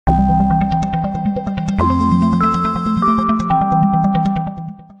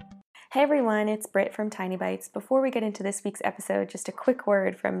Hey everyone, it's Britt from Tiny Bites. Before we get into this week's episode, just a quick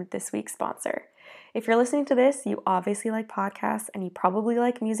word from this week's sponsor. If you're listening to this, you obviously like podcasts and you probably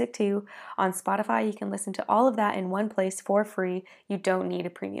like music too. On Spotify, you can listen to all of that in one place for free. You don't need a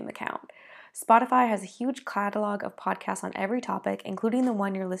premium account. Spotify has a huge catalog of podcasts on every topic, including the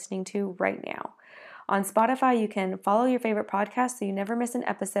one you're listening to right now. On Spotify, you can follow your favorite podcast so you never miss an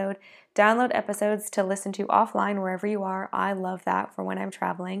episode, download episodes to listen to offline wherever you are. I love that for when I'm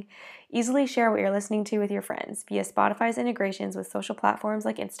traveling. Easily share what you're listening to with your friends via Spotify's integrations with social platforms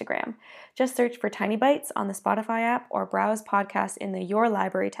like Instagram. Just search for Tiny Bites on the Spotify app or browse podcasts in the Your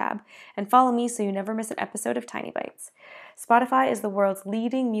Library tab and follow me so you never miss an episode of Tiny Bites. Spotify is the world's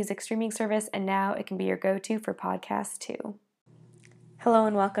leading music streaming service, and now it can be your go-to for podcasts too. Hello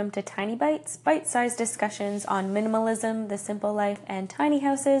and welcome to Tiny Bites, bite-sized discussions on minimalism, the simple life, and tiny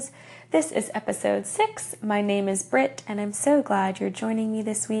houses. This is episode 6. My name is Britt, and I'm so glad you're joining me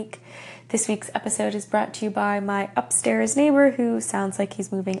this week. This week's episode is brought to you by my upstairs neighbor who sounds like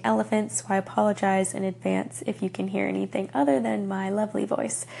he's moving elephants, so I apologize in advance if you can hear anything other than my lovely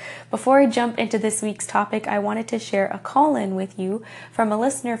voice. Before I jump into this week's topic, I wanted to share a call-in with you from a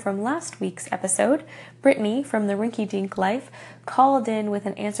listener from last week's episode. Brittany from the Rinky Dink Life called in with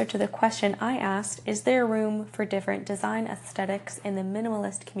an answer to the question I asked, is there room for different design aesthetics in the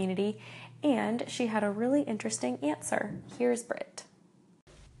minimalist community? And she had a really interesting answer. Here's Britt.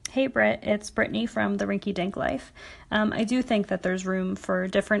 Hey Britt, it's Brittany from the Rinky Dink Life. I do think that there's room for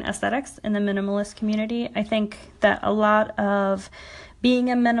different aesthetics in the minimalist community. I think that a lot of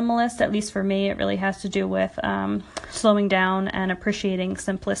being a minimalist, at least for me, it really has to do with slowing down and appreciating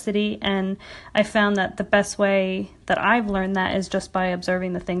simplicity. And I found that the best way that I've learned that is just by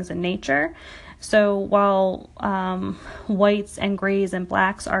observing the things in nature. So while whites and grays and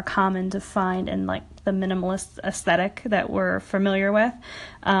blacks are common to find in like the minimalist aesthetic that we're familiar with,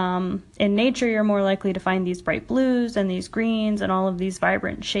 in nature you're more likely to find these bright blues and these greens and all of these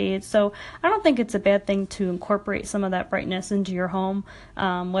vibrant shades. So I don't think it's a bad thing to incorporate some of that brightness into your home,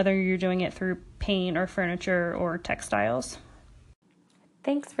 whether you're doing it through paint or furniture or textiles.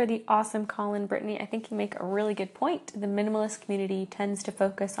 Thanks for the awesome call-in, Brittany. I think you make a really good point. The minimalist community tends to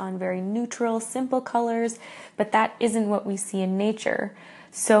focus on very neutral, simple colors, but that isn't what we see in nature.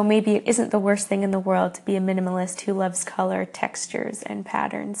 So maybe it isn't the worst thing in the world to be a minimalist who loves color, textures, and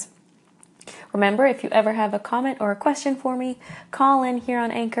patterns. Remember, if you ever have a comment or a question for me, call in here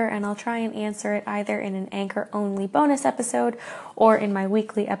on Anchor and I'll try and answer it either in an Anchor-only bonus episode or in my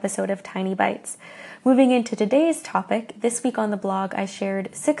weekly episode of Tiny Bites. Moving into today's topic, this week on the blog I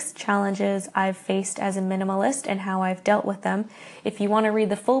shared 6 challenges I've faced as a minimalist and how I've dealt with them. If you want to read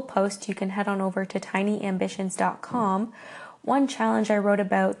the full post, you can head on over to tinyambitions.com. One challenge I wrote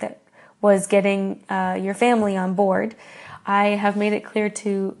about that was getting your family on board. I have made it clear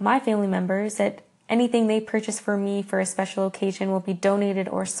to my family members that anything they purchase for me for a special occasion will be donated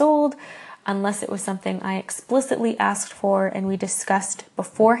or sold unless it was something I explicitly asked for and we discussed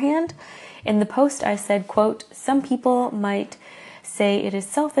beforehand. In the post I said, quote, some people might say it is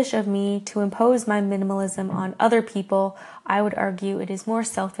selfish of me to impose my minimalism on other people. I would argue it is more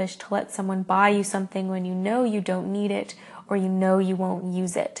selfish to let someone buy you something when you know you don't need it or you know you won't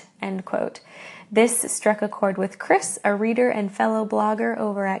use it, end quote. This struck a chord with Chris, a reader and fellow blogger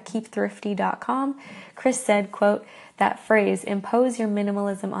over at keepthrifty.com. Chris said, quote, that phrase, impose your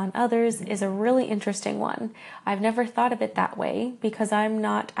minimalism on others, is a really interesting one. I've never thought of it that way because I'm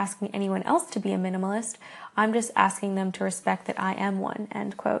not asking anyone else to be a minimalist. I'm just asking them to respect that I am one,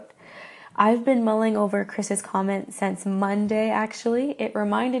 end quote. I've been mulling over Chris's comment since Monday, actually. It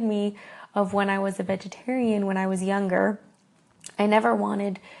reminded me of when I was a vegetarian when I was younger. I never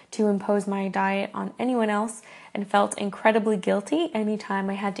wanted to impose my diet on anyone else and felt incredibly guilty anytime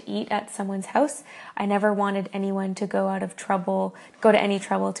I had to eat at someone's house. I never wanted anyone to go to any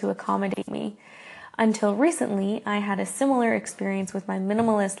trouble to accommodate me. Until recently, I had a similar experience with my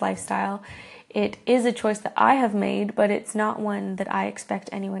minimalist lifestyle. It is a choice that I have made, but it's not one that I expect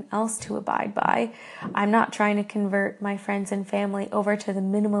anyone else to abide by. I'm not trying to convert my friends and family over to the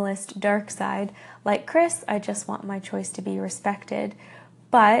minimalist dark side. Like Chris, I just want my choice to be respected.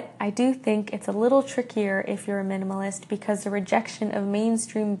 But I do think it's a little trickier if you're a minimalist because the rejection of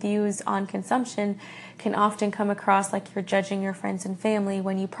mainstream views on consumption can often come across like you're judging your friends and family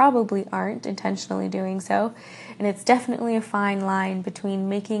when you probably aren't intentionally doing so. And it's definitely a fine line between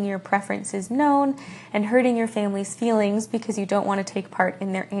making your preferences known and hurting your family's feelings because you don't want to take part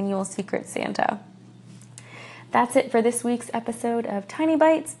in their annual Secret Santa. That's it for this week's episode of Tiny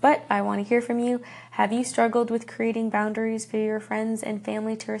Bites, but I want to hear from you. Have you struggled with creating boundaries for your friends and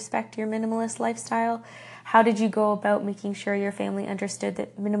family to respect your minimalist lifestyle? How did you go about making sure your family understood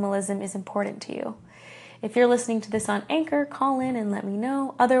that minimalism is important to you? If you're listening to this on Anchor, call in and let me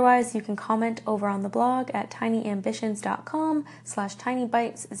know. Otherwise, you can comment over on the blog at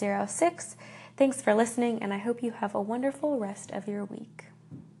tinyambitions.com/tinybites06. Thanks for listening, and I hope you have a wonderful rest of your week.